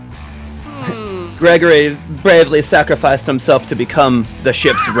Gregory bravely sacrificed himself to become the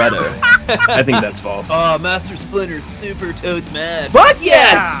ship's rudder. I think that's false. Oh, Master Splinter's super totes mad. What?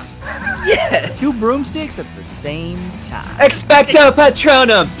 Yes! Yes! 2 broomsticks at the same time. Expecto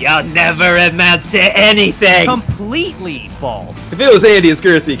Patronum! You'll never amount to anything! Completely false. If it was Andy's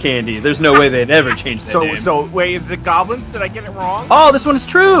Girthy Candy, there's no way they'd ever change that name. So wait, is it goblins? Did I get it wrong? Oh, this one is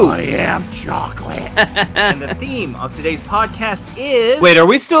true. I am chocolate. And the theme of today's podcast is... Wait, are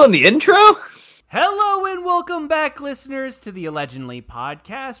we still in the intro? Hello and welcome back, listeners, to the Allegedly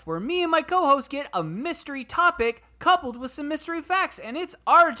podcast, where me and my co-host get a mystery topic coupled with some mystery facts, and it's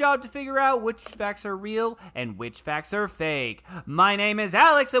our job to figure out which facts are real and which facts are fake. My name is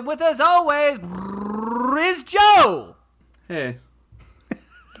Alex, and with us always is Joe. Hey.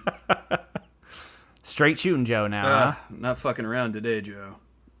 Straight shooting Joe now, huh? Not fucking around today, Joe.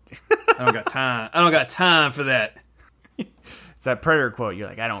 I don't got time. I don't got time for that. It's that Predator quote. You're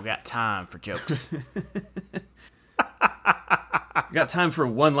like, I don't got time for jokes. Got time for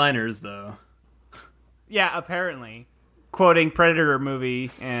one-liners, though. Yeah, apparently. Quoting Predator movie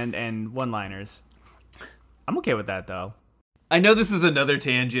and one-liners. I'm okay with that, though. I know this is another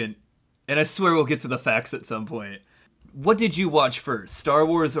tangent, and I swear we'll get to the facts at some point. What did you watch first, Star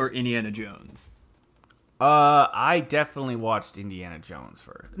Wars or Indiana Jones? I definitely watched Indiana Jones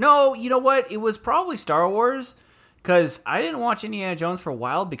first. No, you know what? It was probably Star Wars, because I didn't watch Indiana Jones for a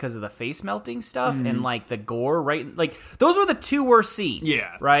while because of the face melting stuff and, like, the gore, right? Like, those were the 2 worst scenes,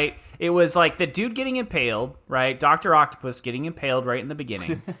 yeah. Right? It was, like, the dude getting impaled, right? Dr. Octopus getting impaled right in the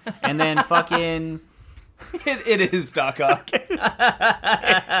beginning. And then fucking... It is Doc Ock. It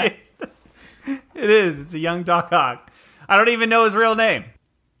is. It's a young Doc Ock. I don't even know his real name.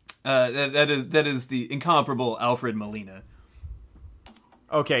 That is the incomparable Alfred Molina.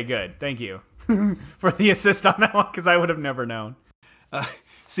 Okay, good. Thank you for the assist on that one, because I would have never known.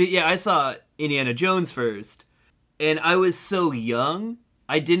 See, yeah, I saw Indiana Jones first, and I was so young,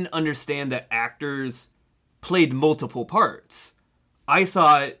 I didn't understand that actors played multiple parts. I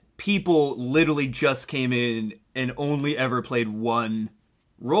thought people literally just came in and only ever played one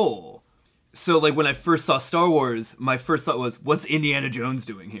role. So, like, when I first saw Star Wars, my first thought was, what's Indiana Jones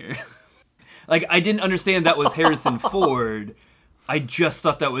doing here? Like, I didn't understand that was Harrison Ford. I just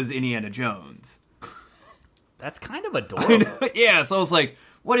thought that was Indiana Jones. That's kind of adorable. Yeah, so I was like,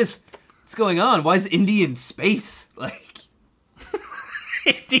 what's going on? Why is Indy in space? Like,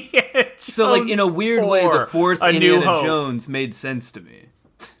 Indiana Jones. So, like, in a weird way, the fourth Indiana Jones made sense to me.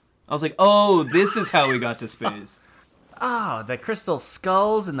 I was like, oh, this is how we got to space. Oh, the crystal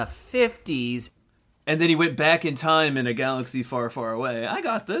skulls in the 50s. And then he went back in time in a galaxy far, far away. I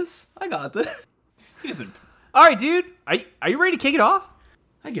got this. He doesn't... All right, dude. Are you ready to kick it off?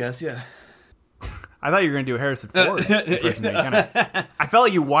 I guess, yeah. I thought you were going to do a Harrison Ford impersonation. I felt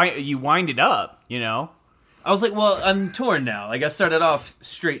like you winded up, you know? I was like, well, I'm torn now. Like, I started off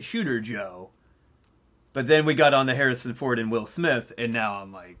straight shooter Joe. But then we got on to Harrison Ford and Will Smith, and now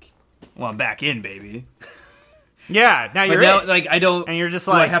I'm like, well, I'm back in, baby. Yeah, now you're now, in. like, I don't... And you're just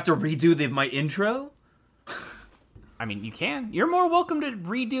do like... I have to redo my intro? I mean, you can. You're more welcome to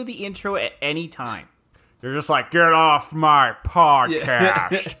redo the intro at any time. You're just like, get off my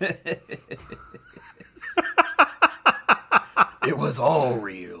podcast. Yeah. It was all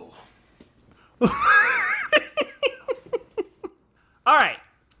real. All right.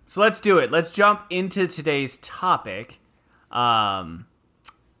 So let's do it. Let's jump into today's topic. I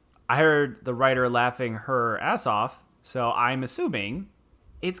heard the writer laughing her ass off, so I'm assuming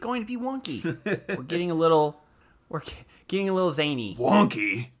it's going to be wonky. We're getting a little zany.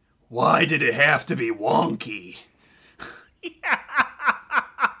 Wonky? Why did it have to be wonky?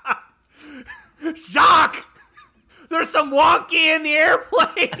 Shock! There's some wonky in the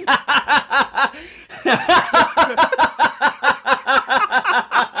airplane!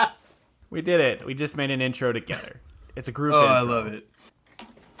 We did it. We just made an intro together. It's a group intro. I love it.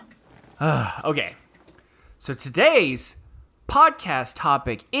 Okay. So today's podcast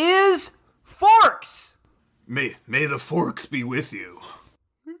topic is forks! May the forks be with you.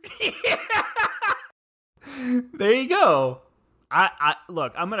 There you go. I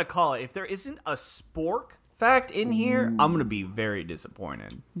look, I'm gonna call it. If there isn't a spork fact in here, I'm gonna be very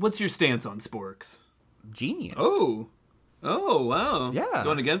disappointed. What's your stance on sporks? Genius. Oh, wow. Yeah.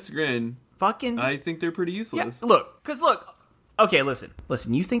 Going against the grain. Fucking. I think they're pretty useless. Yeah, look. Okay, listen.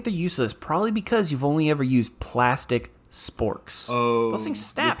 You think they're useless probably because you've only ever used plastic sporks. Oh, those things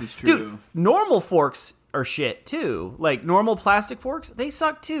snap. This is true. Dude, normal forks are shit too. Like normal plastic forks, they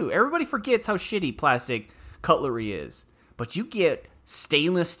suck too. Everybody forgets how shitty plastic cutlery is. But you get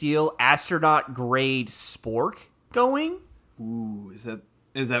stainless steel astronaut grade spork going. Ooh, is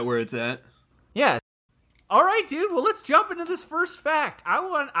that where it's at? Yeah. All right, dude. Well, let's jump into this first fact. I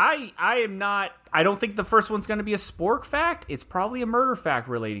don't think the first one's going to be a spork fact. It's probably a murder fact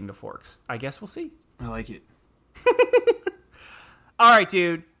relating to forks. I guess we'll see. I like it. All right,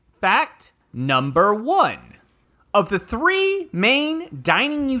 dude. Fact number 1. Of the 3 main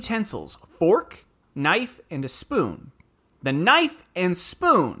dining utensils, fork, knife, and a spoon, the knife and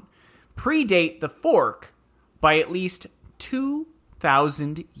spoon predate the fork by at least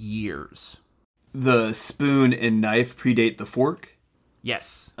 2,000 years. The spoon and knife predate the fork?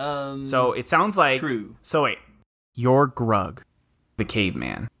 Yes. So it sounds like... True. So wait. You're Grug, the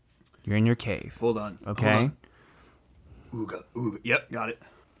caveman. You're in your cave. Hold on. Okay? Ooga. Yep, got it.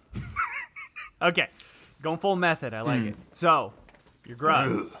 Okay. Going full method. I like it. So, you're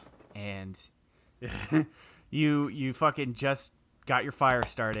Grug. And you fucking just got your fire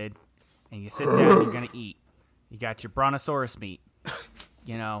started. And you sit down and you're going to eat. You got your brontosaurus meat.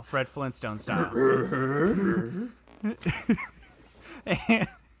 You know, Fred Flintstone style.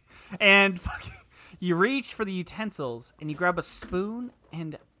 and fucking, you reach for the utensils and you grab a spoon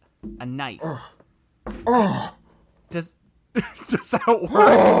and a knife. Does that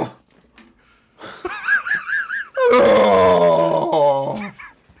work?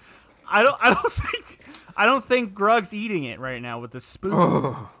 I don't think Grug's eating it right now with the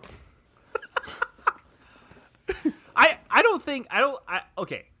spoon.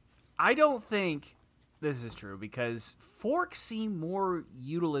 I don't think this is true because forks seem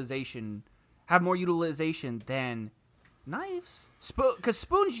have more utilization than knives. Because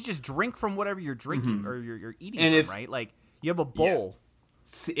spoons you just drink from whatever you're drinking or you're eating from, right? Like you have a bowl.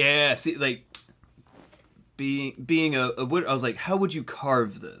 Yeah, see, like being a wood, I was like, how would you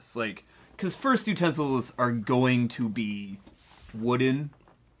carve this? Like, because first utensils are going to be wooden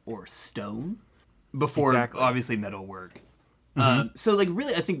or stone before obviously metal work. So like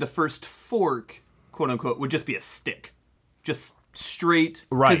really, I think the first fork, quote unquote, would just be a stick, just straight,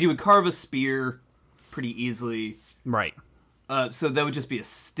 right? Because you would carve a spear pretty easily, right? So that would just be a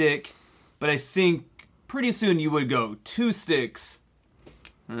stick. But I think pretty soon you would go 2 sticks.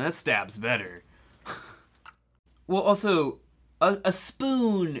 And that stabs better. Well, also, a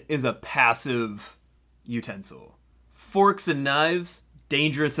spoon is a passive utensil. Forks and knives,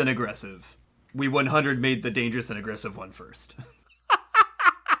 dangerous and aggressive. We 100 made the dangerous and aggressive one first.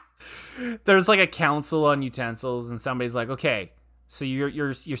 There's like a council on utensils, and somebody's like, okay, so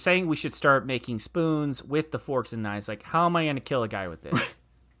you're saying we should start making spoons with the forks and knives. Like, how am I going to kill a guy with this?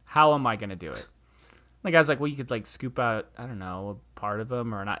 How am I going to do it? The guy's like, well, you could like scoop out, I don't know, a part of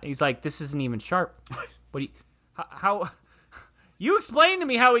them or not. He's like, this isn't even sharp. What do you, how you explain to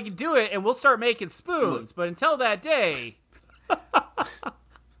me how we can do it and we'll start making spoons. But until that day.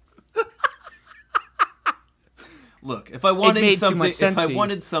 Look, if I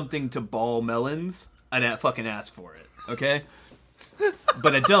wanted something to ball melons, I'd fucking ask for it. Okay?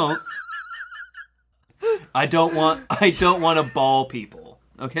 But I don't. I don't want to ball people.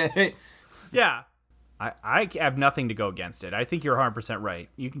 Okay? Yeah. I have nothing to go against it. I think you're 100% right.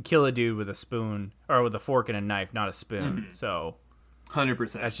 You can kill a dude with a spoon or with a fork and a knife, not a spoon. So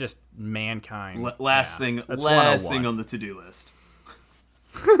 100%. That's just mankind. Last thing on the to-do list.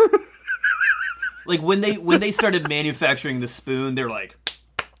 Like when they started manufacturing the spoon, they're like,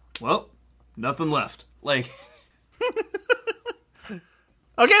 well, nothing left. Like okay,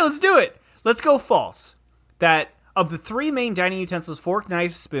 let's do it. Let's go false. That of the 3 main dining utensils, fork,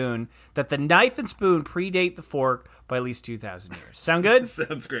 knife, spoon, that the knife and spoon predate the fork by at least 2,000 years. Sound good?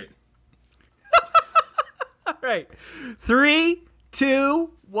 Sounds great. All right. 3,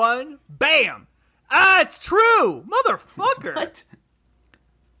 2, 1, bam! It's true! Motherfucker! What?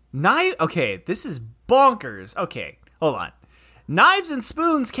 Okay, this is bonkers. Okay, hold on. Knives and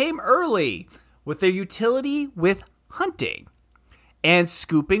spoons came early with their utility with hunting and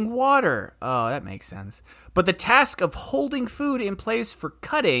scooping water. Oh, that makes sense. But the task of holding food in place for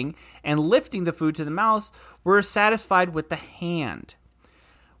cutting and lifting the food to the mouth were satisfied with the hand.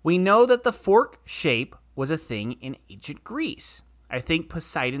 We know that the fork shape was a thing in ancient Greece. I think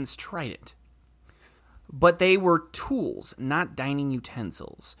Poseidon's trident. But they were tools, not dining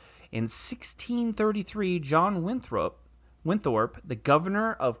utensils. In 1633, John Winthrop, the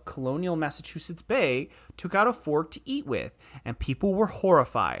governor of colonial Massachusetts Bay, took out a fork to eat with, and people were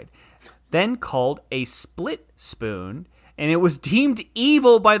horrified. Then called a split spoon, and it was deemed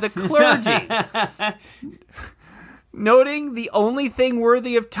evil by the clergy. Noting the only thing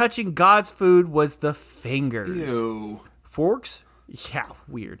worthy of touching God's food was the fingers. Ew. Forks? Yeah,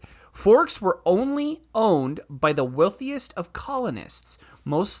 weird. Forks were only owned by the wealthiest of colonists,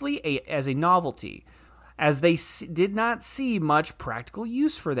 mostly as a novelty. as they did not see much practical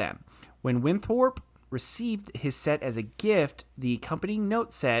use for them. When Winthrop received his set as a gift, the accompanying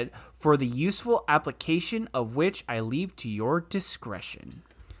note said, "For the useful application of which I leave to your discretion."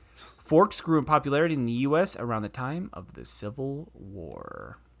 Forks grew in popularity in the U.S. around the time of the Civil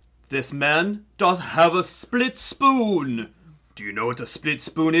War. This man doth have a split spoon. Do you know what a split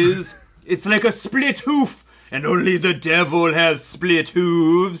spoon is? It's like a split hoof, and only the devil has split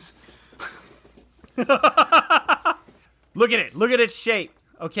hooves. Look at it. Look at its shape,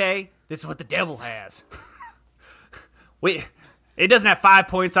 okay? This is what the devil has. Wait, it doesn't have 5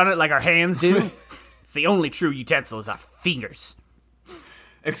 points on it like our hands do. It's the only true utensil is our fingers.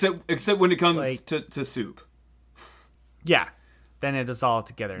 Except when it comes to soup. Yeah. Then it is all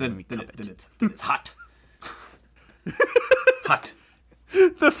together and we Then cup it. it's hot. Hot.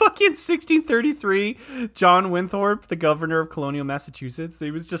 The fucking 1633 John Winthrop, the governor of colonial Massachusetts,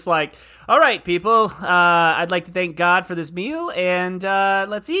 he was just like, all right, people, I'd like to thank God for this meal, and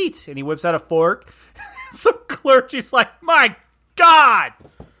let's eat. And he whips out a fork. Some clergy's like, my God!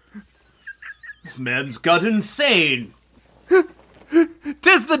 This man's got insane.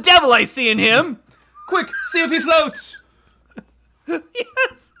 'Tis the devil I see in him! Quick, see if he floats.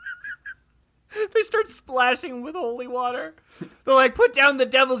 Yes! They start splashing with holy water. They're like, put down the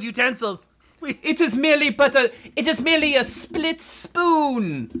devil's utensils. It is merely a split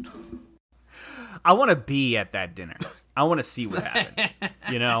spoon. I want to be at that dinner. I want to see what happened.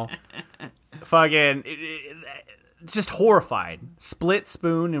 You know? Fucking... just horrified. Split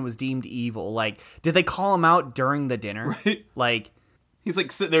spoon and was deemed evil. Like, did they call him out during the dinner? Right. Like... He's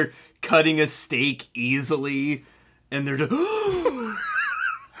like sitting there cutting a steak easily, and they're just,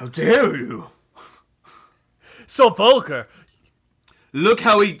 how dare you? So vulgar. Look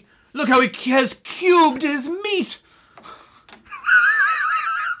how he has cubed his meat.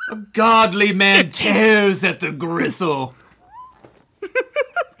 A godly man tears at the gristle.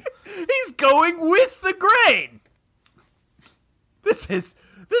 He's going with the grain. This is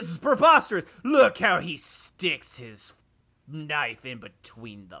preposterous. Look how he sticks his knife in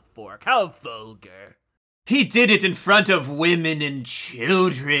between the fork. How vulgar. He did it in front of women and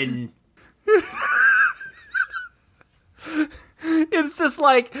children. It's just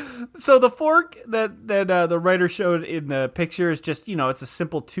like, so the fork that the writer showed in the picture is just, it's a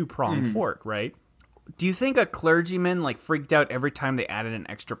simple 2-pronged fork, right? Do you think a clergyman like freaked out every time they added an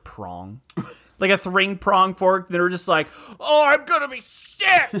extra prong? Like a 3-prong fork, they were just like, oh, I'm gonna be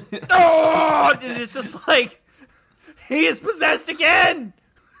sick! Oh! And it's just like, he is possessed again!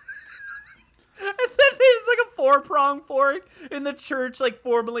 And then there's like a 4-prong fork in the church, like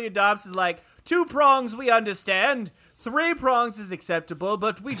formally adopts is like, 2 prongs we understand, 3 prongs is acceptable,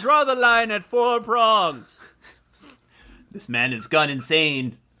 but we draw the line at 4 prongs. This man has gone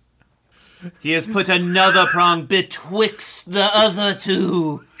insane. He has put another prong betwixt the other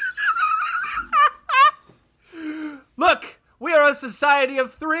 2. Look, we are a society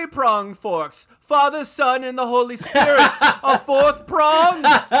of 3-pronged forks. Father, Son, and the Holy Spirit. A 4th prong.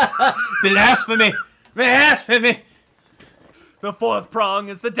 Blasphemy! Blasphemy! The 4th prong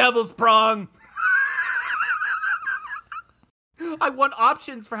is the devil's prong. I want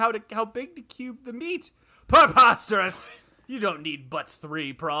options for how big to cube the meat. Preposterous! You don't need but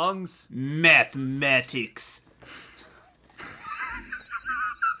 3 prongs. Mathematics.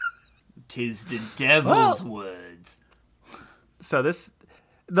 'Tis the devil's words. So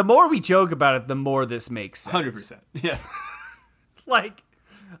the more we joke about it, the more this makes sense. 100%. Yeah. Like,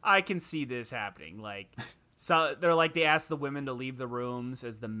 I can see this happening. Like, so they're like, they ask the women to leave the rooms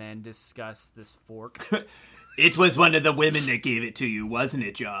as the men discuss this fork. It was one of the women that gave it to you, wasn't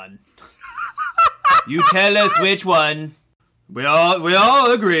it, John? You tell us which one. We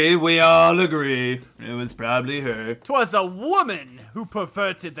all agree. We all agree. It was probably her. 'Twas a woman who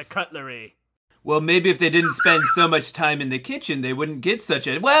perverted the cutlery. Well, maybe if they didn't spend so much time in the kitchen, they wouldn't get such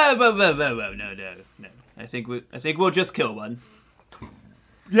a... Whoa, no. I think we'll just kill one.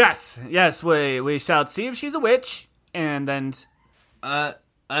 Yes, we shall see if she's a witch, and then...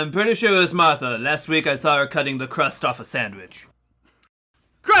 I'm pretty sure it was Martha. Last week I saw her cutting the crust off a sandwich.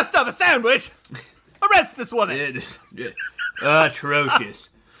 Crust off a sandwich? Arrest this woman! Atrocious.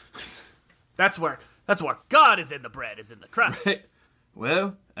 That's where God is in the bread, is in the crust.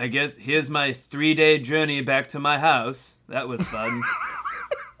 Well, I guess here's my 3-day journey back to my house. That was fun.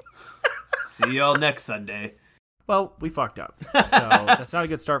 See y'all next Sunday. Well, we fucked up. So that's not a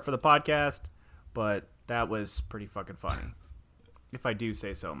good start for the podcast, but that was pretty fucking funny, if I do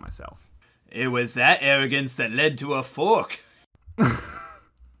say so myself. It was that arrogance that led to a fork.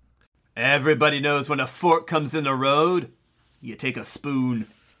 Everybody knows when a fork comes in the road, you take a spoon.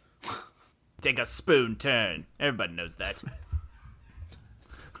 Take a spoon turn. Everybody knows that.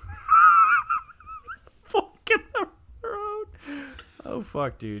 Fucking the road. Oh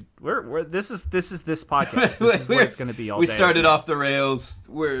fuck, dude. We're this is this podcast. This is what it's gonna be all we day. started off the rails.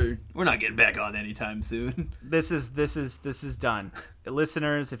 We're not getting back on anytime soon. This is done.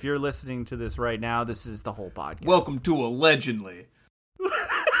 Listeners, if you're listening to this right now, this is the whole podcast. Welcome to Allegedly.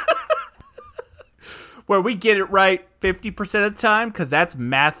 Where we get it right 50% of the time, because that's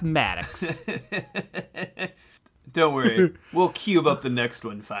mathematics. Don't worry, we'll cube up the next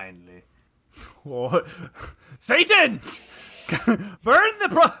one finally. Satan! burn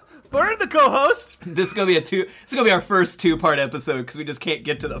the co-host. This is gonna be our first 2-part episode because we just can't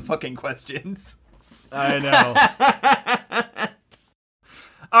get to the fucking questions. I know.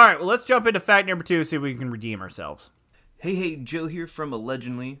 All right, well, let's jump into fact number 2, see if we can redeem ourselves. Hey, Joe here from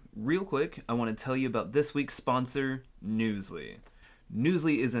Allegedly. Real quick, I want to tell you about this week's sponsor, Newsly.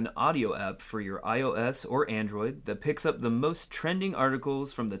 Newsly is an audio app for your iOS or Android that picks up the most trending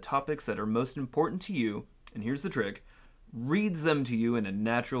articles from the topics that are most important to you, and here's the trick, reads them to you in a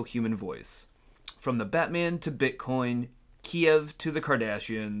natural human voice. From the Batman to Bitcoin, Kiev to the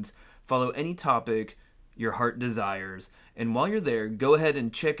Kardashians, follow any topic your heart desires. And while you're there, go ahead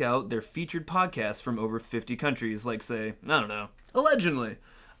and check out their featured podcasts from over 50 countries, like, say, I don't know, Allegedly.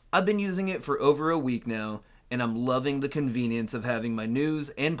 I've been using it for over a week now, and I'm loving the convenience of having my news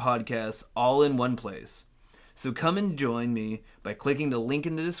and podcasts all in one place. So come and join me by clicking the link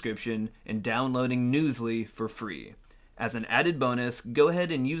in the description and downloading Newsly for free. As an added bonus, go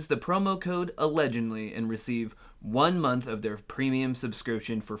ahead and use the promo code Allegedly and receive 1 month of their premium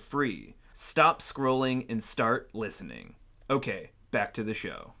subscription for free. Stop scrolling and start listening. Okay, back to the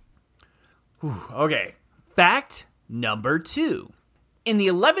show. Okay, fact number 2. In the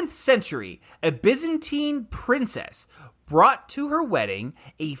 11th century, a Byzantine princess brought to her wedding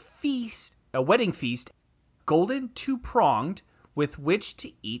a wedding feast, golden 2-pronged, with which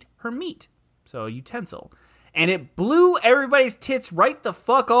to eat her meat. So a utensil. And it blew everybody's tits right the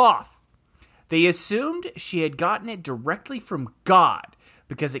fuck off. They assumed she had gotten it directly from God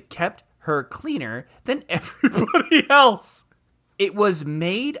because it kept her cleaner than everybody else. It was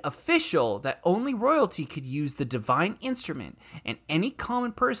made official that only royalty could use the divine instrument, and any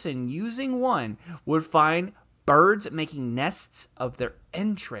common person using one would find birds making nests of their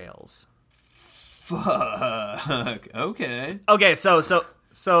entrails. Fuck. Okay. Okay,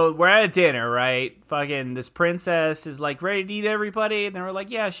 so we're at a dinner, right? Fucking this princess is like ready to eat everybody, and then we're like,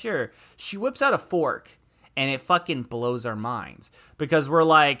 yeah, sure. She whips out a fork, and it fucking blows our minds because we're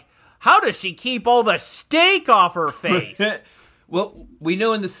like, how does she keep all the steak off her face? Well, we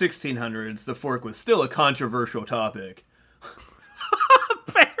know in the 1600s the fork was still a controversial topic.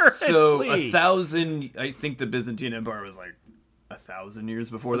 Apparently. So 1,000, I think the Byzantine Empire was like 1,000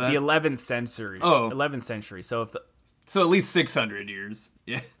 years before that. The 11th century. Oh. 11th century. So at least 600 years.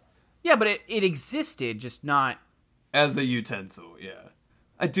 Yeah. Yeah, but it existed, just not As a utensil, yeah.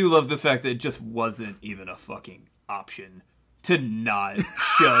 I do love the fact that it just wasn't even a fucking option to not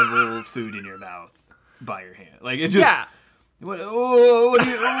shovel food in your mouth by your hand. Like, it just... Yeah. What do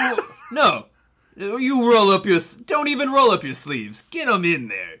you... no. You roll up your... Don't even roll up your sleeves. Get them in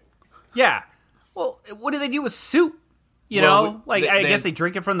there. Yeah. Well, what do they do with soup? You Well, know? Like, I guess they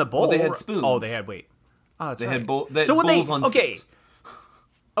drink it from the bowl. Well, they had spoons. Oh, they had, wait. Oh, that's They right. had bowls on okay. sticks.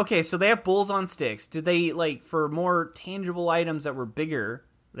 Okay, so they have bowls on sticks. Did they, like, for more tangible items that were bigger,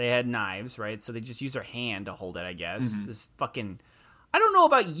 they had knives, right? So they just use their hand to hold it, I guess. Mm-hmm. This fucking... I don't know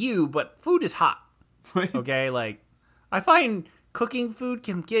about you, but food is hot. Okay? Like, I find cooking food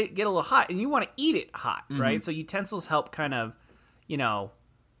can get a little hot, and you want to eat it hot, right? So utensils help kind of, you know,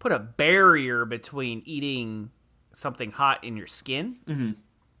 put a barrier between eating something hot in your skin. Mm-hmm.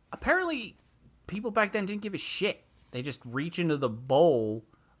 Apparently, people back then didn't give a shit. They just reach into the bowl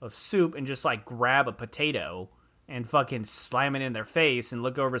of soup and just, like, grab a potato and fucking slam it in their face and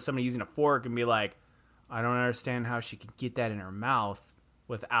look over at somebody using a fork and be like, I don't understand how she could get that in her mouth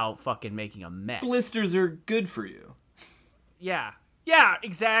without fucking making a mess. Blisters are good for you. Yeah. Yeah,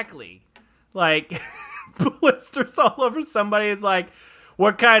 exactly. Like, blisters all over somebody is like,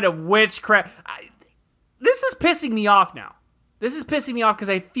 what kind of witchcraft? This is pissing me off now. This is pissing me off because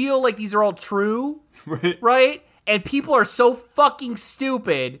I feel like these are all true, right? And people are so fucking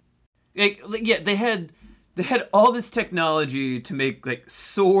stupid. Like, yeah, they had all this technology to make, like,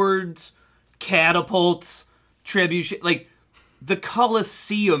 swords, catapults, trebuchet, like, the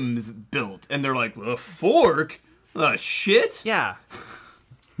Colosseum's built, and they're like, a fork? Shit? Yeah.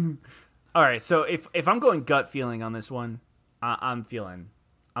 All right, so if I'm going gut feeling on this one, I'm feeling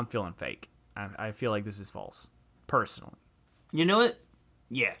fake. I feel like this is false, personally. You know what?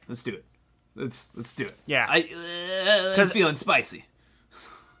 Yeah, let's do it. Let's do it. Yeah. I'm feeling spicy.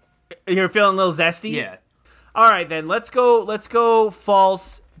 You're feeling a little zesty? Yeah. All right, then let's go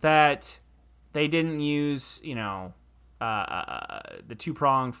false that they didn't use, the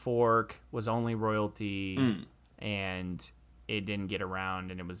two-pronged fork was only royalty and it didn't get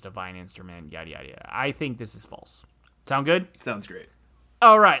around and it was divine instrument, yada, yada, yada. I think this is false. Sound good? Sounds great.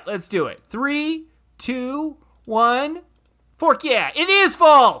 All right, let's do it. 3, 2, 1. Fork, yeah. It is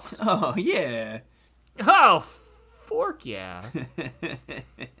false. Oh, yeah. Oh, fork, yeah.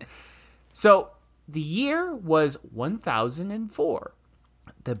 So, the year was 1004.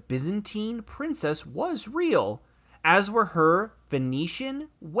 The Byzantine princess was real, as were her Venetian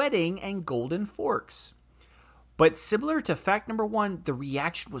wedding and golden forks. But similar to fact number 1, the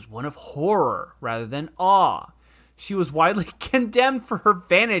reaction was one of horror rather than awe. She was widely condemned for her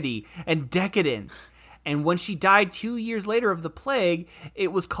vanity and decadence. And when she died 2 years later of the plague,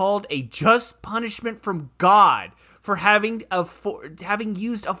 it was called a just punishment from God for having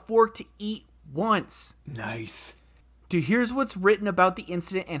used a fork to eat once. Nice. Dude, here's what's written about the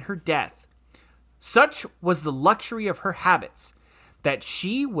incident and her death. Such was the luxury of her habits that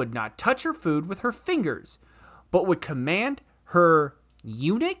she would not touch her food with her fingers, but would command her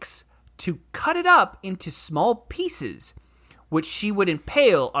eunuchs to cut it up into small pieces, which she would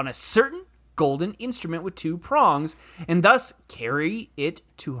impale on a certain golden instrument with 2 prongs, and thus carry it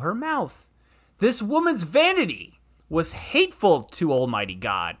to her mouth. This woman's vanity was hateful to Almighty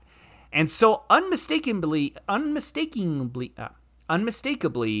God, and so unmistakably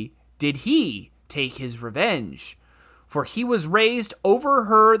did he take his revenge, for he was raised over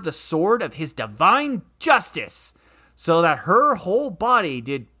her the sword of his divine justice, so that her whole body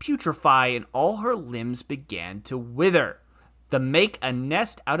did putrefy and all her limbs began to wither. The make a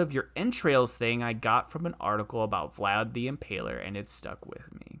nest out of your entrails thing I got from an article about Vlad the Impaler, and it stuck with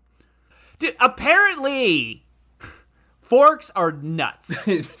me. Dude, apparently, forks are nuts.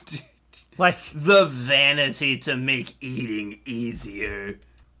 Like, the vanity to make eating easier.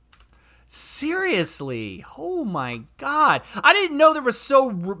 Seriously, oh my god. I didn't know there was so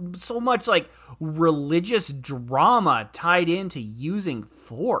much, like, religious drama tied into using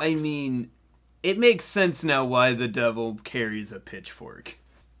forks. I mean, it makes sense now why the devil carries a pitchfork.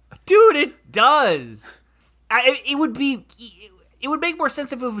 Dude, it does. It would make more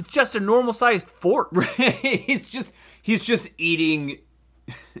sense if it was just a normal-sized fork. He's just eating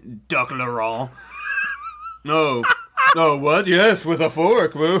duck Laurent. No. Oh, what? Yes, with a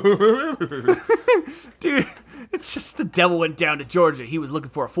fork. Dude, it's just the devil went down to Georgia. He was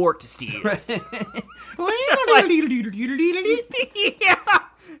looking for a fork to steal. Yeah.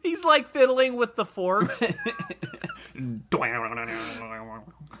 He's like fiddling with the fork.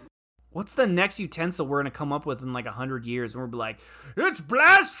 What's the next utensil we're going to come up with in like 100 years? And we'll be like, it's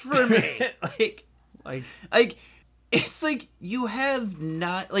blasphemy! like, it's like you have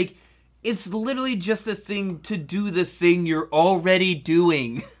not, like, it's literally just a thing to do the thing you're already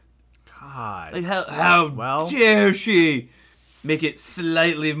doing. God. Like, how dare she make it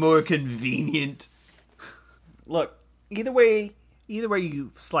slightly more convenient? Look, either way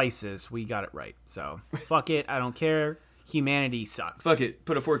you slice this, we got it right. So, fuck it. I don't care. Humanity sucks. Fuck it.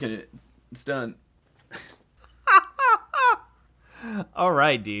 Put a fork in it. It's done. All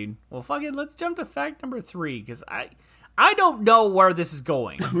right, dude. Well, fuck it. Let's jump to fact number 3, because I don't know where this is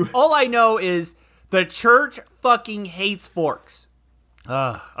going. All I know is the church fucking hates forks.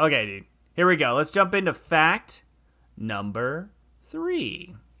 Okay, dude. Here we go. Let's jump into fact number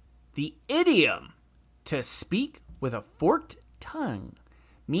 3. The idiom to speak with a forked tongue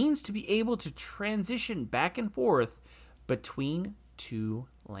means to be able to transition back and forth between 2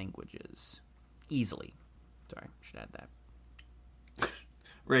 languages easily. Sorry, should add that.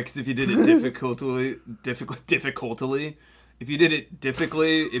 Right, because if you did it difficultly, if you did it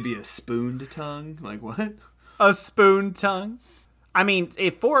difficultly, it'd be a spooned tongue. Like, what? A spoon tongue? I mean,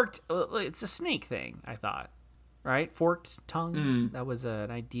 it's a snake thing, I thought. Right? Forked tongue? That was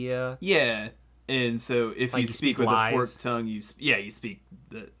an idea. Yeah. And so if like you speak with a forked tongue, you speak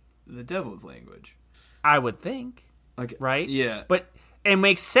the devil's language. I would think. Okay. Right? Yeah. But it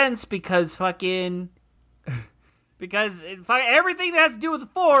makes sense because everything that has to do with the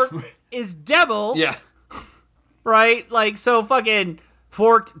fork is devil. Yeah. Right? Like, so fucking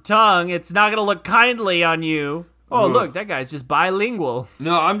forked tongue, it's not going to look kindly on you. Oh, look, that guy's just bilingual.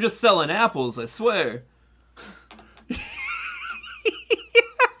 No, I'm just selling apples, I swear.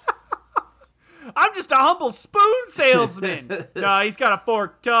 I'm just a humble spoon salesman. No, he's got a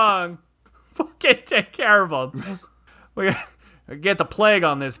forked tongue. Fucking take care of him. We gotta get the plague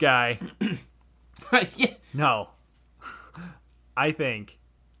on this guy. Right, yeah. No. I think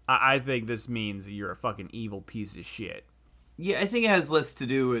I think this means you're a fucking evil piece of shit. Yeah, I think it has less to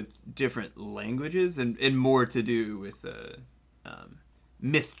do with different languages and more to do with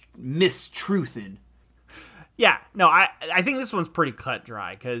mistruthing. Yeah, no, I think this one's pretty cut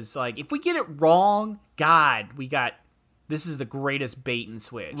dry, because, like, if we get it wrong, God, this is the greatest bait and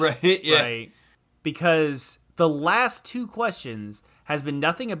switch. Right, yeah. Right? Because the last two questions has been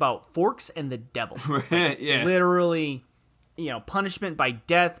nothing about forks and the devil. Right, yeah. Literally, punishment by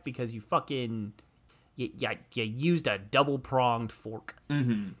death because you fucking... You used a double-pronged fork.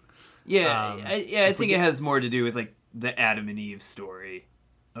 Mm-hmm. Yeah, I think it has more to do with, like, the Adam and Eve story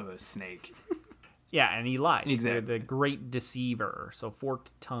of a snake. Yeah, and he lies. Exactly. The great deceiver. So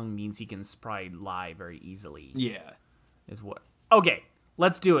forked tongue means he can probably lie very easily. Yeah. Is what... Okay,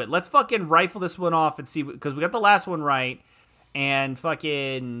 let's do it. Let's fucking rifle this one off and see... Because we got the last one right, and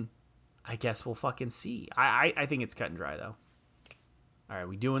fucking... I guess we'll fucking see. I think it's cut and dry, though. All right,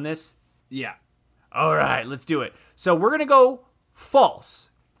 we doing this? Yeah. All right, let's do it. So we're going to go false.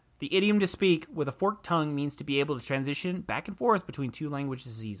 The idiom to speak with a forked tongue means to be able to transition back and forth between two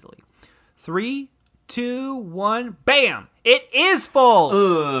languages easily. 3, 2, 1, bam! It is false!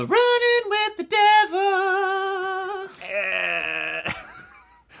 Running with the devil!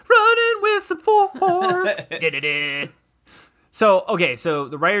 Running with some forks! So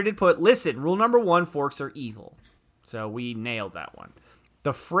the writer did put, listen, rule number 1, forks are evil. So we nailed that one.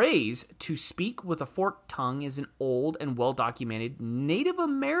 The phrase, to speak with a forked tongue, is an old and well-documented Native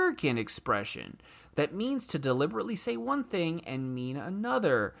American expression that means to deliberately say one thing and mean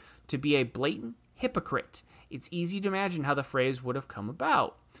another, to be a blatant hypocrite. It's easy to imagine how the phrase would have come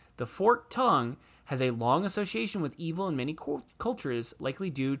about. The forked tongue has a long association with evil in many cultures, likely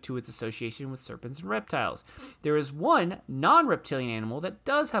due to its association with serpents and reptiles. There is one non-reptilian animal that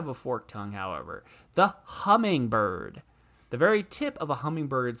does have a forked tongue, however, the hummingbird. The very tip of a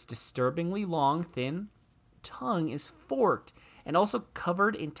hummingbird's disturbingly long, thin tongue is forked and also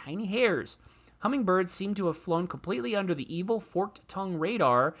covered in tiny hairs. Hummingbirds seem to have flown completely under the evil forked tongue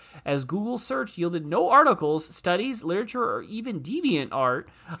radar, as Google search yielded no articles, studies, literature, or even deviant art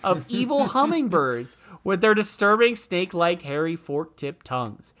of evil hummingbirds with their disturbing snake-like hairy fork-tipped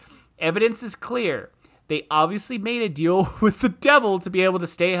tongues. Evidence is clear. They obviously made a deal with the devil to be able to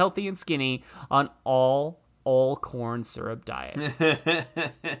stay healthy and skinny on all corn syrup diet.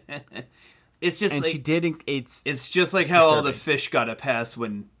 It's just and like, she did. It's just like how all the fish got a pass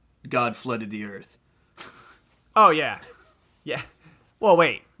when God flooded the earth. Oh yeah. Well,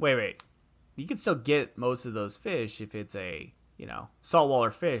 wait. You can still get most of those fish if it's a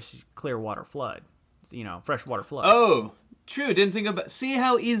saltwater fish, clear water flood, freshwater flood. Oh, true. Didn't think about. See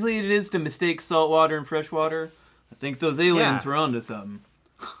how easily it is to mistake saltwater and freshwater. I think those aliens were onto something.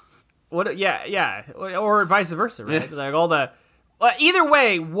 What? Yeah, or vice versa, right? Like all the. Either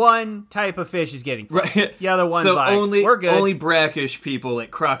way, one type of fish is getting fucked. Right. The other one's so like, we're good. Only brackish people like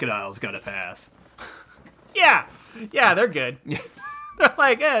crocodiles got a pass. Yeah, they're good. They're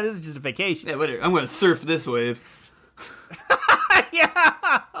like, this is just a vacation. Yeah, whatever. I'm gonna surf this wave. Yeah,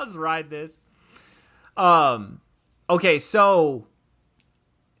 I'll just ride this. Okay, so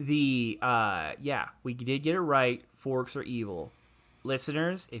we did get it right. Forks are evil.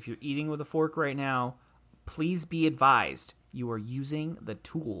 Listeners, if you're eating with a fork right now, please be advised you are using the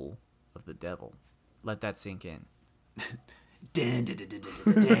tool of the devil. Let that sink in.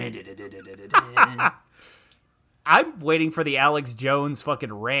 I'm waiting for the Alex Jones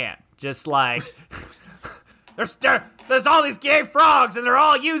fucking rant. Just like, there's all these gay frogs and they're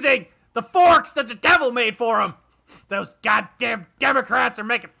all using the forks that the devil made for them. Those goddamn Democrats are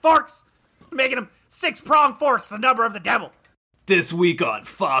making forks, making them 6-pronged forks, the number of the devil. This week on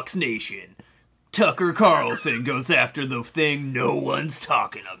Fox Nation, Tucker Carlson goes after the thing no one's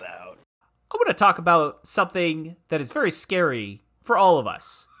talking about. I want to talk about something that is very scary for all of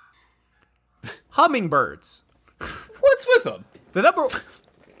us. Hummingbirds. What's with them? The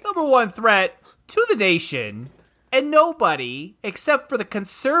number one threat to the nation, and nobody, except for the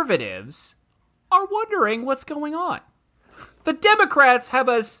conservatives, are wondering what's going on. The Democrats have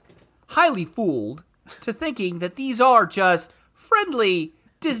us highly fooled to thinking that these are just friendly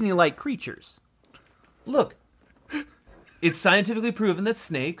Disney-like creatures. Look, it's scientifically proven that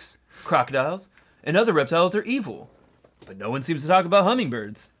snakes, crocodiles, and other reptiles are evil. But no one seems to talk about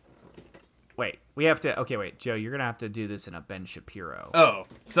hummingbirds. Wait, we have to... Okay, wait, Joe, you're going to have to do this in a Ben Shapiro. Oh,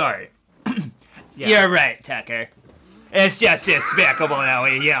 sorry. Yeah. You're right, Tucker. It's just despicable that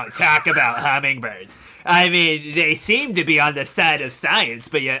we don't talk about hummingbirds. I mean, they seem to be on the side of science,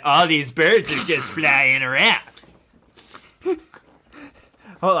 but yet all these birds are just flying around.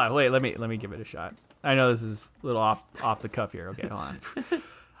 Hold on, wait, let me give it a shot. I know this is a little off the cuff here. Okay, hold on.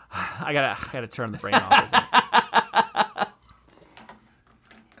 I gotta turn the brain off.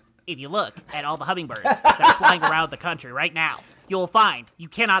 If you look at all the hummingbirds that are flying around the country right now, you will find you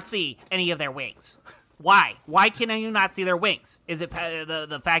cannot see any of their wings. Why? Why can you not see their wings? Is it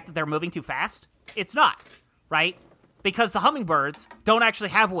the fact that they're moving too fast? It's not, right? Because the hummingbirds don't actually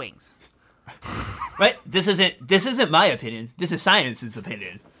have wings. Right? This isn't my opinion. This is science's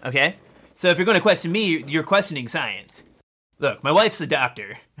opinion. Okay? So if you're going to question me, you're questioning science. Look, my wife's the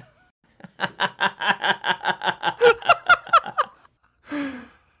doctor.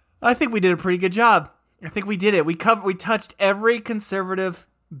 I think we did a pretty good job. I think we did it. We touched every conservative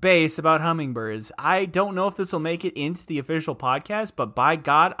base about hummingbirds. I don't know if this will make it into the official podcast, but by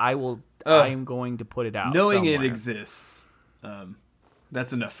God, I am going to put it out. Knowing somewhere. it exists,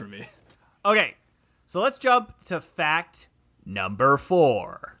 that's enough for me. Okay, so let's jump to fact number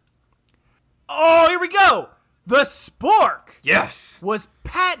 4. Oh, here we go. The spork. Yes. Was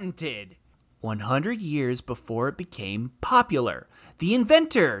patented 100 years before it became popular. The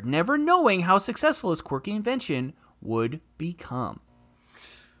inventor, never knowing how successful his quirky invention would become.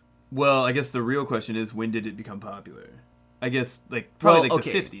 Well, I guess the real question is, when did it become popular? I guess, probably the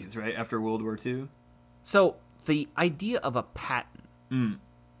okay. 50s, right? After World War II? So, the idea of a patent,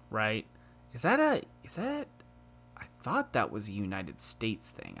 right? I thought that was a United States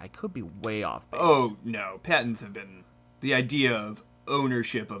thing. I could be way off base. Oh, no. Patents have been... The idea of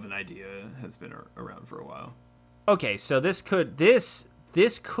ownership of an idea has been around for a while. Okay, so this could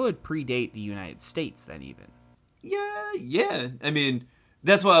predate the United States then even. Yeah. I mean,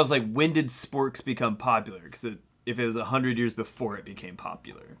 that's why I was like, when did sporks become popular? Because if it was 100 years before it became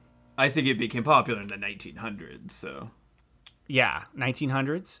popular. I think it became popular in the 1900s, so... Yeah,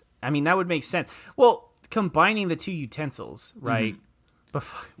 1900s? I mean, that would make sense. Well, combining the two utensils, right?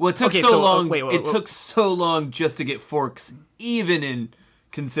 Well, it took long. It took so long just to get forks even in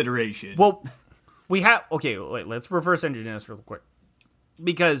consideration. Well, we have... Okay, wait, let's reverse engineer this real quick.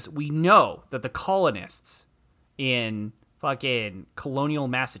 Because we know that the colonists in fucking colonial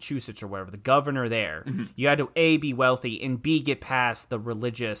Massachusetts or whatever, the governor there, you had to A, be wealthy, and B, get past the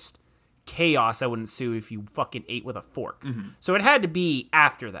religious chaos that would ensue if you fucking ate with a fork. So it had to be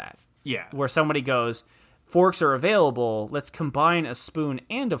after that. Yeah. Where somebody goes, forks are available, let's combine a spoon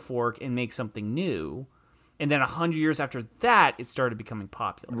and a fork and make something new. And then 100 years after that, it started becoming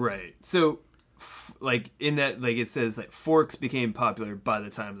popular. Right. So, in that, it says, forks became popular by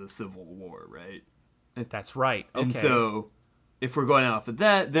the time of the Civil War, right? That's right. Okay. And so, if we're going off of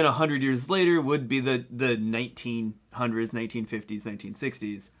that, then 100 years later would be the 1900s, 1950s,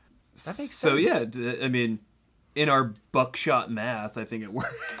 1960s. That makes sense. So, yeah, I mean, in our buckshot math, I think it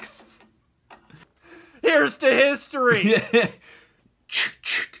works. Here's to history!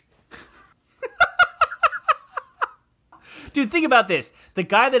 Dude, think about this. The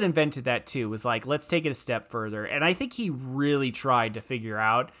guy that invented that, too, was like, let's take it a step further. And I think he really tried to figure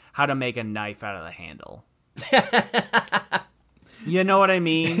out how to make a knife out of the handle. You know what I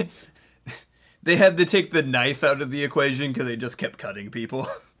mean? They had to take the knife out of the equation because they just kept cutting people.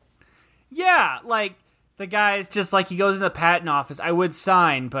 Yeah, the guy's just he goes in the patent office. I would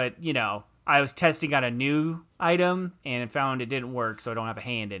sign, but, I was testing out a new item and found it didn't work, so I don't have a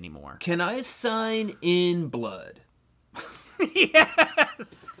hand anymore. Can I sign in blood?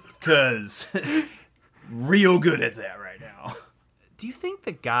 Yes! Because real good at that right now. Do you think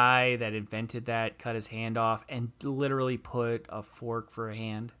the guy that invented that cut his hand off and literally put a fork for a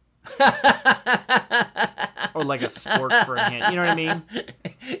hand? Or a spork for a hand. You know what I mean?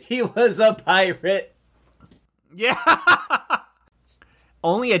 He was a pirate. Yeah.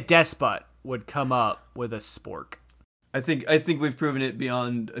 Only a despot would come up with a spork. I think we've proven it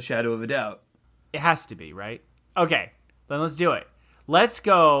beyond a shadow of a doubt. It has to be, right? Okay, then let's do it. Let's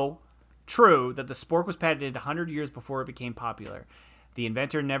go. True that the spork was patented 100 years before it became popular. The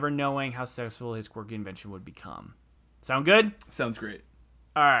inventor never knowing how successful his quirky invention would become. Sound good? Sounds great.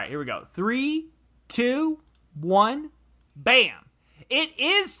 All right, here we go. 3, 2, 1, bam! It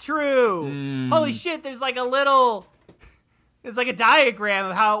is true! Holy shit, there's it's like a diagram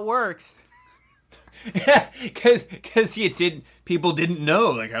of how it works. Yeah, because people didn't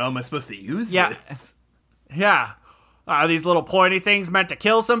know, how am I supposed to use this? Yeah. Are these little pointy things meant to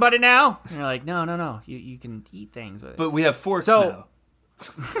kill somebody now? And you're like, no. You can eat things with it. But we have forks now.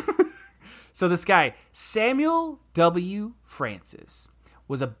 So this guy, Samuel W. Francis,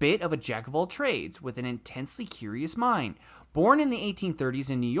 was a bit of a jack of all trades with an intensely curious mind. Born in the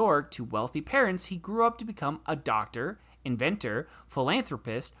 1830s in New York to wealthy parents, he grew up to become a doctor, inventor,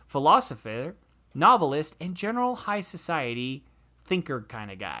 philanthropist, philosopher, novelist, and general high society thinker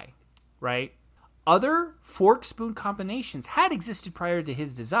kind of guy, right? Other fork-spoon combinations had existed prior to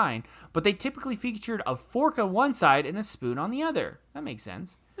his design, but they typically featured a fork on one side and a spoon on the other. That makes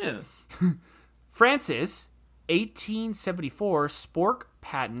sense. Yeah. Francis' 1874 spork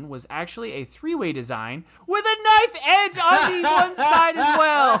patent was actually a three-way design with a knife edge on the one side as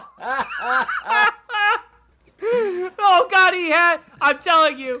well. Oh, God, I'm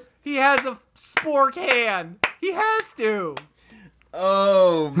telling you, he has a spork hand. He has to.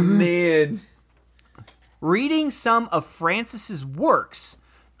 Oh, man. Reading some of Francis's works,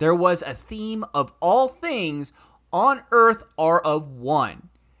 there was a theme of all things on Earth are of one,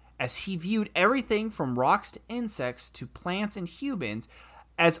 as he viewed everything from rocks to insects to plants and humans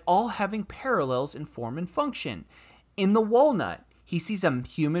as all having parallels in form and function. In the walnut, he sees a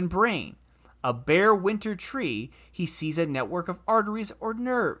human brain. A bare winter tree, he sees a network of arteries or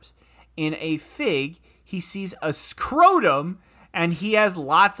nerves. In a fig, he sees a scrotum, and he has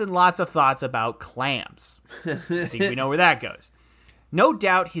lots and lots of thoughts about clams. I think we know where that goes. No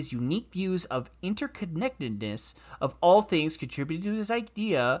doubt his unique views of interconnectedness of all things contributed to his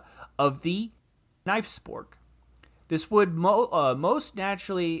idea of the knife spork. This would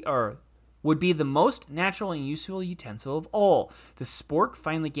would be the most natural and useful utensil of all. The spork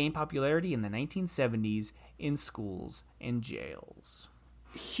finally gained popularity in the 1970s in schools and jails.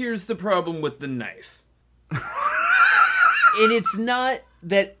 Here's the problem with the knife. And it's not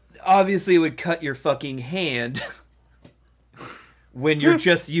that obviously it would cut your fucking hand when you're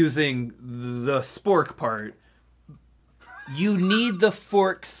just using the spork part. You need the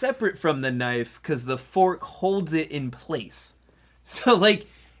fork separate from the knife because the fork holds it in place. So, like,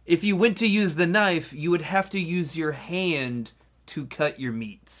 if you went to use the knife, you would have to use your hand to cut your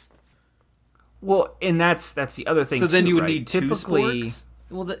meats. Well, and that's the other thing. So then you would right? need two sporks?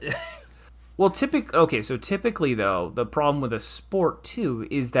 Well, typically though, the problem with a spork too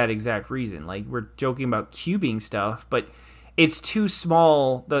is that exact reason. Like, we're joking about cubing stuff, but it's too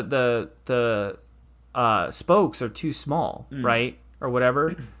small. The spokes are too small, right, or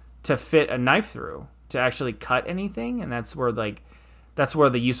whatever, to fit a knife through to actually cut anything, and that's where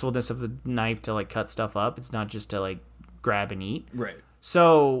the usefulness of the knife to like cut stuff up. It's not just to like grab and eat. Right.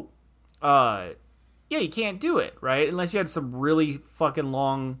 So, yeah, you can't do it, right, unless you had some really fucking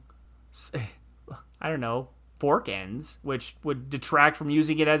long, I don't know, fork ends, which would detract from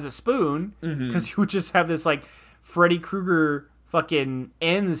using it as a spoon, because you would just have this like Freddy Krueger fucking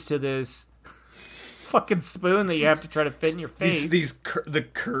ends to this fucking spoon that you have to try to fit in your face. The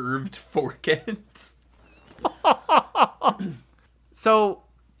curved fork ends. So,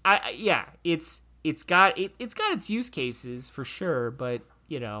 it's got its use cases for sure, but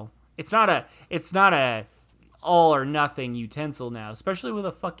you know, it's not a all or nothing utensil now, especially with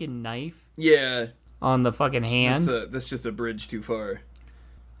a fucking knife. Yeah. On the fucking hand. That's just a bridge too far.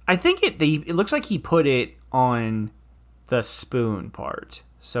 I think it looks like he put it on the spoon part.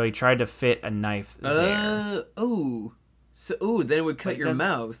 So he tried to fit a knife there. Then it would cut your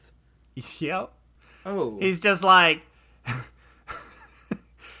mouth. Yep. Oh. He's just like,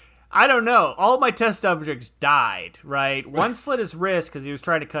 I don't know. All my test subjects died, right? One slit his wrist because he was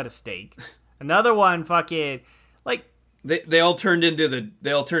trying to cut a steak. Another one fucking, like... They all turned into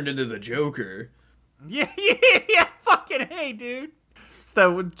the Joker. Yeah, fucking hey, dude. It's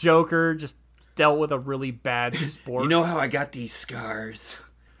the Joker just dealt with a really bad sport. You know how I got these scars?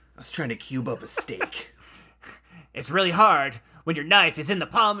 I was trying to cube up a steak. It's really hard when your knife is in the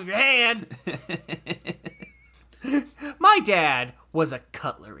palm of your hand. My dad was a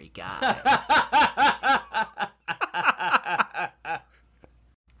cutlery guy.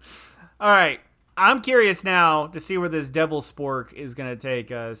 All right. I'm curious now to see where this devil spork is going to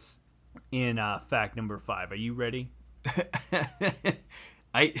take us in fact number 5. Are you ready?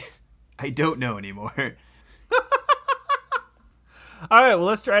 I don't know anymore. All right, well,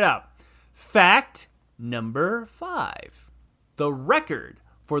 let's try it out. Fact number 5. The record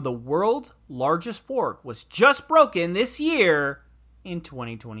for the world's largest fork was just broken this year in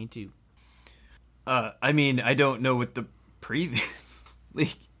 2022. I mean, I don't know what the previous...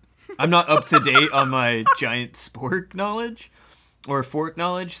 I'm not up to date on my giant spork knowledge or fork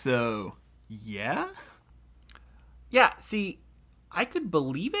knowledge, so yeah? Yeah, see, I could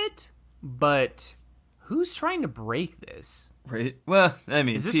believe it, but who's trying to break this? Right. Well, I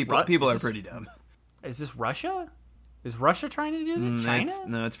mean, people are pretty dumb. Is this Russia? Is Russia trying to do that? China?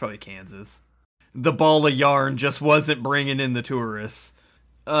 No, it's probably Kansas. The ball of yarn just wasn't bringing in the tourists.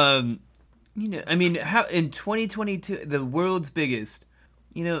 I mean, how in 2022, the world's biggest,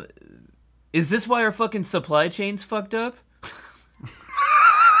 is this why our fucking supply chain's fucked up?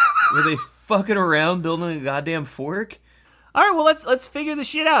 Were they fucking around building a goddamn fork? All right, well, let's figure this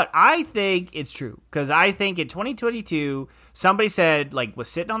shit out. I think it's true because I think in 2022 somebody said like was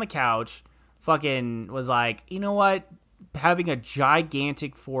sitting on the couch, fucking was like, you know what, having a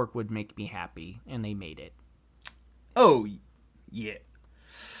gigantic fork would make me happy, and they made it. Oh, yeah.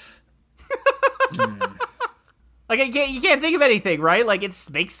 Like you can't think of anything, right? Like it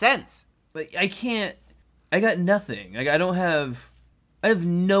makes sense. Like I can't. I got nothing. Like I have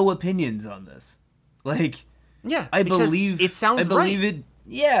no opinions on this. Like. Yeah, I believe it sounds I believe right. it.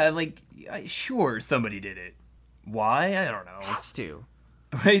 Yeah, like sure, somebody did it. Why? I don't know. Has to.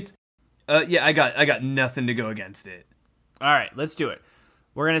 Right? Yeah, I got nothing to go against it. All right, let's do it.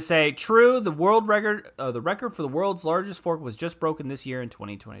 We're gonna say true. The world record, the record for the world's largest fork was just broken this year in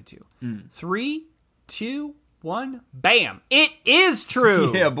 2022. 3, 2, 1, bam! It is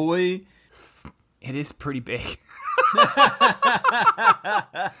true. Yeah, boy. It is pretty big.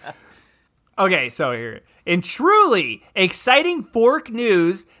 Okay, so here. In truly exciting fork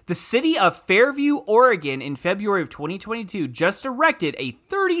news, the city of Fairview, Oregon, in February of 2022 just erected a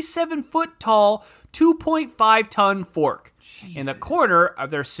 37-foot tall, 2.5-ton fork in the corner of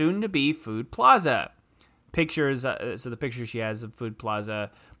their soon-to-be food plaza. Pictures, so the picture she has of food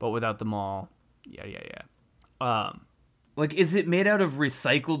plaza, but without the mall. Yeah. Like, is it made out of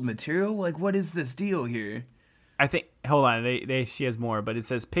recycled material? Like, what is this deal here? I think, hold on, she has more, but it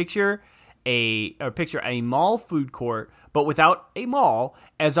says picture a mall food court, but without a mall,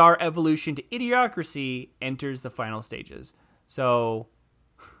 as our evolution to idiocracy enters the final stages. So,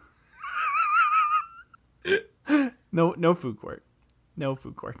 no food court, no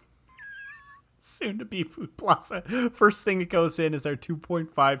food court. Soon to be food plaza. First thing that goes in is our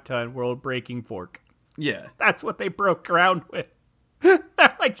 2.5-ton world-breaking fork. Yeah, That's what they broke ground with. They're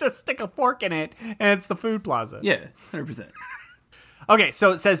like, just stick a fork in it, and it's the food plaza. yeah, 100%. Okay,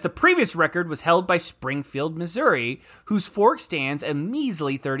 so it says the previous record was held by Springfield, Missouri, whose fork stands a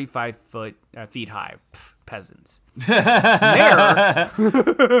measly 35 feet high. Pff, peasants.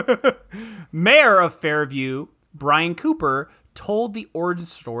 Mayor of Fairview, Brian Cooper, told the origin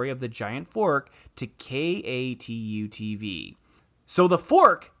story of the giant fork to KATU-TV. So the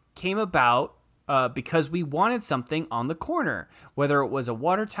fork came about because we wanted something on the corner, whether it was a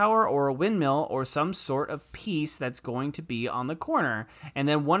water tower or a windmill or some sort of piece that's going to be on the corner. And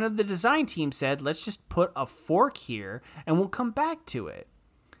then one of the design team said, let's just put a fork here and we'll come back to it.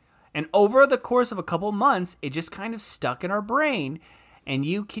 And over the course of a couple months, it just kind of stuck in our brain. And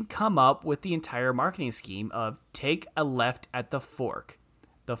you can come up with the entire marketing scheme of take a left at the fork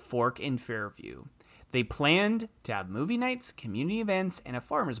in Fairview. They planned to have movie nights, community events, and a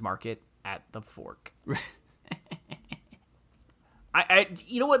farmer's market at the fork. I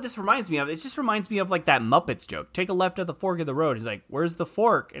you know what this reminds me of? It just reminds me of like that Muppets joke. Take a left at the fork of the road. He's like, where's the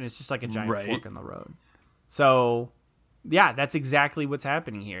fork? And it's just like a giant fork in the road. So, yeah, that's exactly what's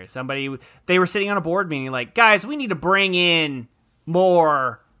happening here. They were sitting on a board meeting like, guys, we need to bring in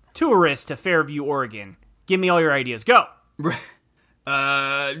more tourists to Fairview, Oregon. Give me all your ideas. Go. Well,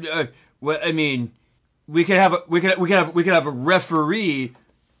 I mean, we could have a referee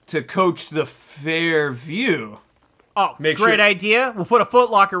to coach the Fairview. Oh, great idea. We'll put a Foot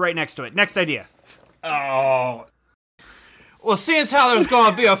Locker right next to it. Next idea. Oh. Well, seeing as how there's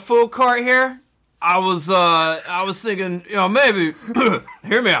going to be a food court here, I was thinking, maybe,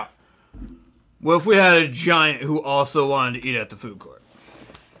 hear me out. What if we had a giant who also wanted to eat at the food court?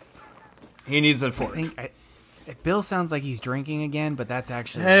 He needs a fork. Bill sounds like he's drinking again, but that's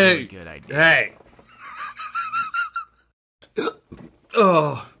actually a really good idea. Hey.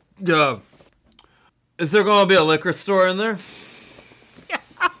 Oh, yeah. Is there going to be a liquor store in there?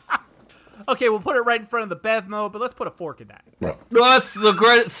 Okay, we'll put it right in front of the Bevmo, but let's put a fork in that. That's the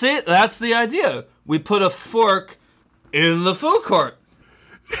great. See, that's the idea. We put a fork in the food court.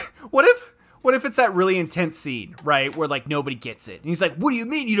 What if it's that really intense scene, right, where like nobody gets it, and he's like, "What do you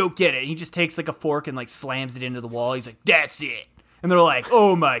mean you don't get it?" And he just takes like a fork and like slams it into the wall. He's like, "That's it," and they're like,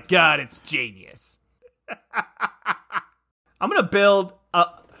 "Oh my god, it's genius." I'm gonna build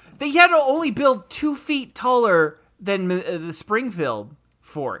they had to only build 2 feet taller than the Springfield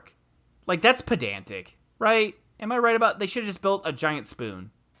fork. Like, that's pedantic, right? Am I right about they should have just built a giant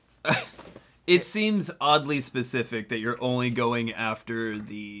spoon? It seems oddly specific that you're only going after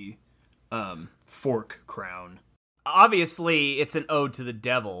the fork crown. Obviously, it's an ode to the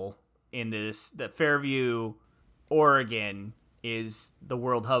devil in this, that Fairview, Oregon is the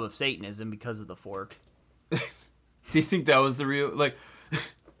world hub of Satanism because of the fork. Do you think that was the real, like,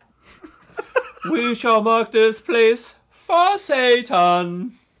 we shall mark this place for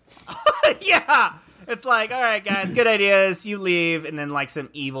Satan? Yeah! It's like, all right, guys, good ideas. You leave, and then like some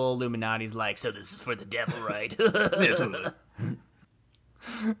evil Illuminati's like, so this is for the devil, right?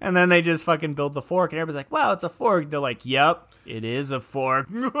 And then they just fucking build the fork, and everybody's like, wow, it's a fork. They're like, yep, it is a fork.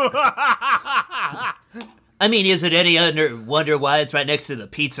 I mean, is it any wonder why it's right next to the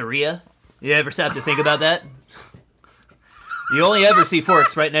pizzeria? You ever stop to think about that? You only ever see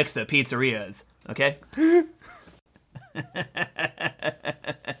forks right next to pizzerias, okay?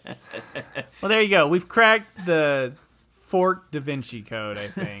 Well, there you go. We've cracked the fork Da Vinci Code, I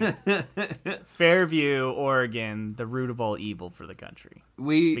think. Fairview, Oregon, the root of all evil for the country.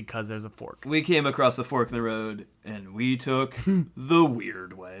 Because there's a fork. We came across a fork in the road, and we took the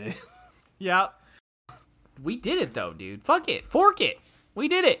weird way. Yep. We did it, though, dude. Fuck it. Fork it. We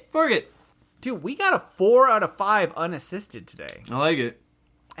did it. Fork it. Dude, we got a 4 out of 5 unassisted today. I like it.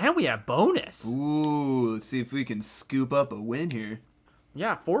 And we have bonus. Ooh, let's see if we can scoop up a win here.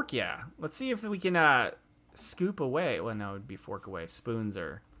 Yeah, fork, yeah. Let's see if we can scoop away. Well, no, it would be fork away. Spoons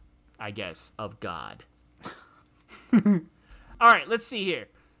are, I guess, of God. All right, let's see here.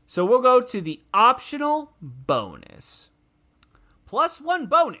 So we'll go to the optional bonus. +1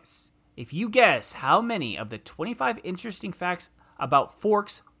 bonus. If you guess how many of the 25 interesting facts about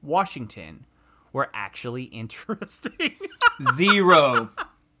Forks, Washington were actually interesting. 0.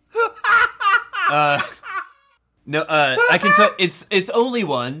 No, I can tell it's only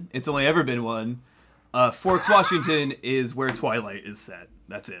one. It's only ever been one. Forks, Washington is where Twilight is set.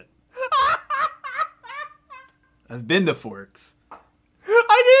 That's it. I've been to Forks.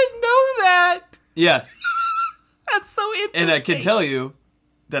 I didn't know that. Yeah. That's so interesting. And I can tell you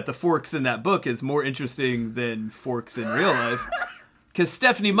that the Forks in that book is more interesting than Forks in real life. Because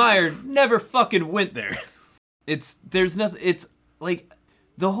Stephenie Meyer never fucking went there. There's nothing, it's like,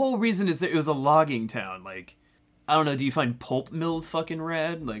 the whole reason is that it was a logging town. Like, I don't know, do you find pulp mills fucking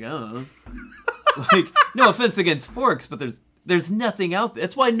rad? Like, I don't know. Like, no offense against Forks, but there's nothing out there.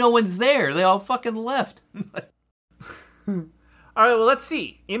 That's why no one's there. They all fucking left. All right, well, let's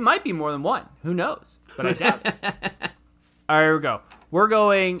see. It might be more than one. Who knows? But I doubt it. All right, here we go. We're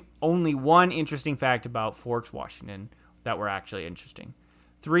going only one interesting fact about Forks, Washington that were actually interesting.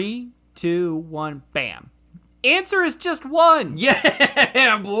 3, 2, 1, bam. Answer is just one.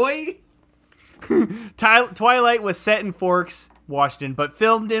 Yeah, boy. Twilight was set in Forks, Washington, but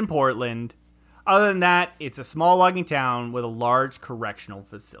filmed in Portland. Other than that, it's a small logging town with a large correctional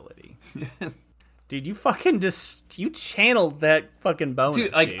facility. Dude, you fucking you channeled that fucking bonus.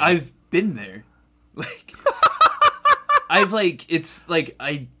 Dude, like, I've been there. Like, I've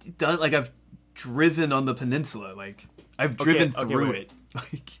driven on the peninsula. Like, I've driven through it.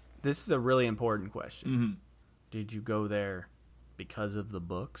 Like, this is a really important question. Mm-hmm. Did you go there because of the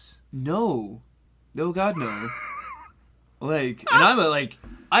books? No, God, no. Like, and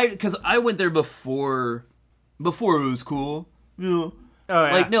because I went there before it was cool, you know. Oh,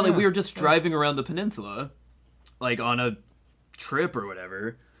 yeah. Like, no, like, we were just driving around the peninsula, like, on a trip or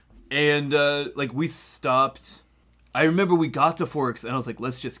whatever, and, like, we stopped. I remember we got to Forks, and I was like,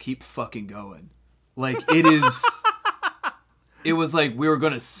 let's just keep fucking going. Like, it was like, we were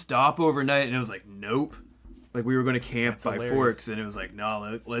going to stop overnight, and it was like, nope. Like, we were going to camp by hilarious. Forks, and it was like,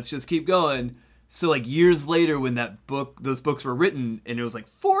 no, let's just keep going. So, like, years later, when those books were written, and it was like,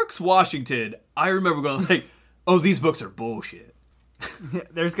 Forks, Washington, I remember going like, oh, these books are bullshit.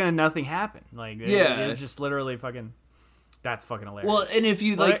 There's gonna nothing happen. Like, they're just literally fucking. That's fucking hilarious. Well, and if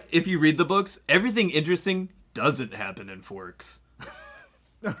you read the books, everything interesting doesn't happen in Forks.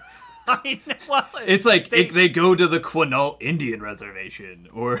 I know, well, it's like they go to the Quinault Indian Reservation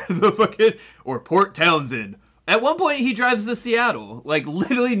or or Port Townsend. At one point, he drives to Seattle. Like,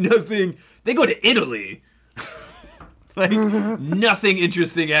 literally nothing. They go to Italy. Like, nothing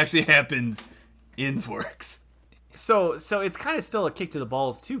interesting actually happens in Forks. So it's kind of still a kick to the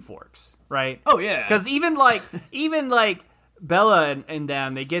balls to Forks, right? Oh yeah. Because even like Bella and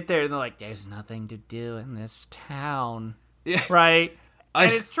them, they get there and they're like, "There's nothing to do in this town," Yeah. right?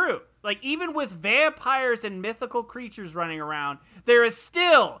 And it's true. Like, even with vampires and mythical creatures running around, there is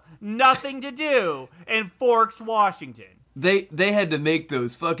still nothing to do in Forks, Washington. They had to make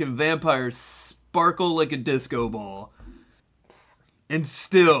those fucking vampires sparkle like a disco ball. And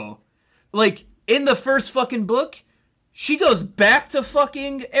still, like, in the first fucking book, she goes back to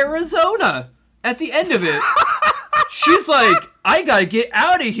fucking Arizona at the end of it. She's like, I gotta get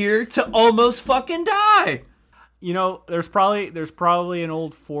out of here to almost fucking die. You know, there's probably an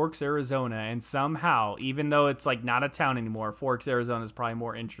old Forks, Arizona, and somehow, even though it's like not a town anymore, Forks, Arizona is probably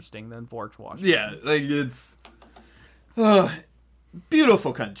more interesting than Forks, Washington. Yeah, like, it's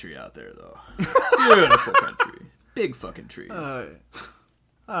beautiful country out there, though. Beautiful country. Big fucking trees.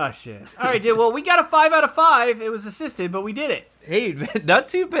 Oh, shit. All right, dude. Well, we got a 5 out of 5. It was assisted, but we did it. Hey, man, not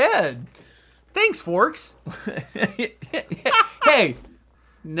too bad. Thanks, Forks. Hey,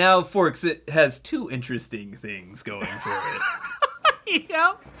 now Forks, it has 2 interesting things going for it.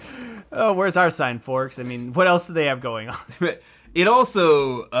 Yeah. Oh, where's our sign, Forks? I mean, what else do they have going on? It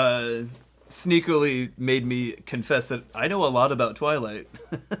also sneakily made me confess that I know a lot about Twilight.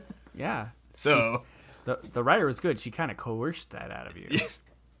 Yeah. So The writer was good. She kind of coerced that out of you.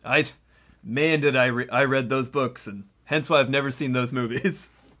 I read those books, and hence why I've never seen those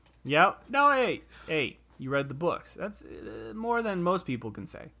movies. Yep. No, hey, you read the books. That's more than most people can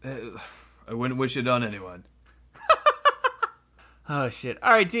say. I wouldn't wish it on anyone. Oh, shit.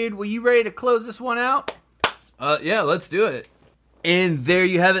 All right, dude. Well, you ready to close this one out? Yeah, let's do it. And there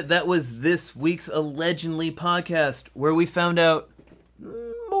you have it. That was this week's Allegedly podcast, where we found out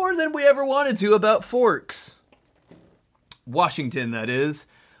more than we ever wanted to about Forks. Washington, that is.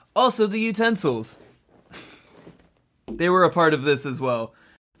 Also, the utensils. They were a part of this as well.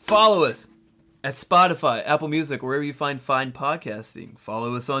 Follow us at Spotify, Apple Music, wherever you find fine podcasting.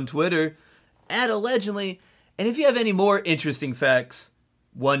 Follow us on Twitter at Allegedly. And if you have any more interesting facts,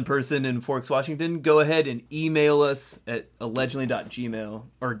 one person in Forks, Washington, go ahead and email us at allegedly.gmail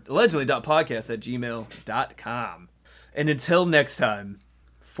or allegedly.podcast@gmail.com. And until next time,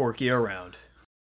 Forky around.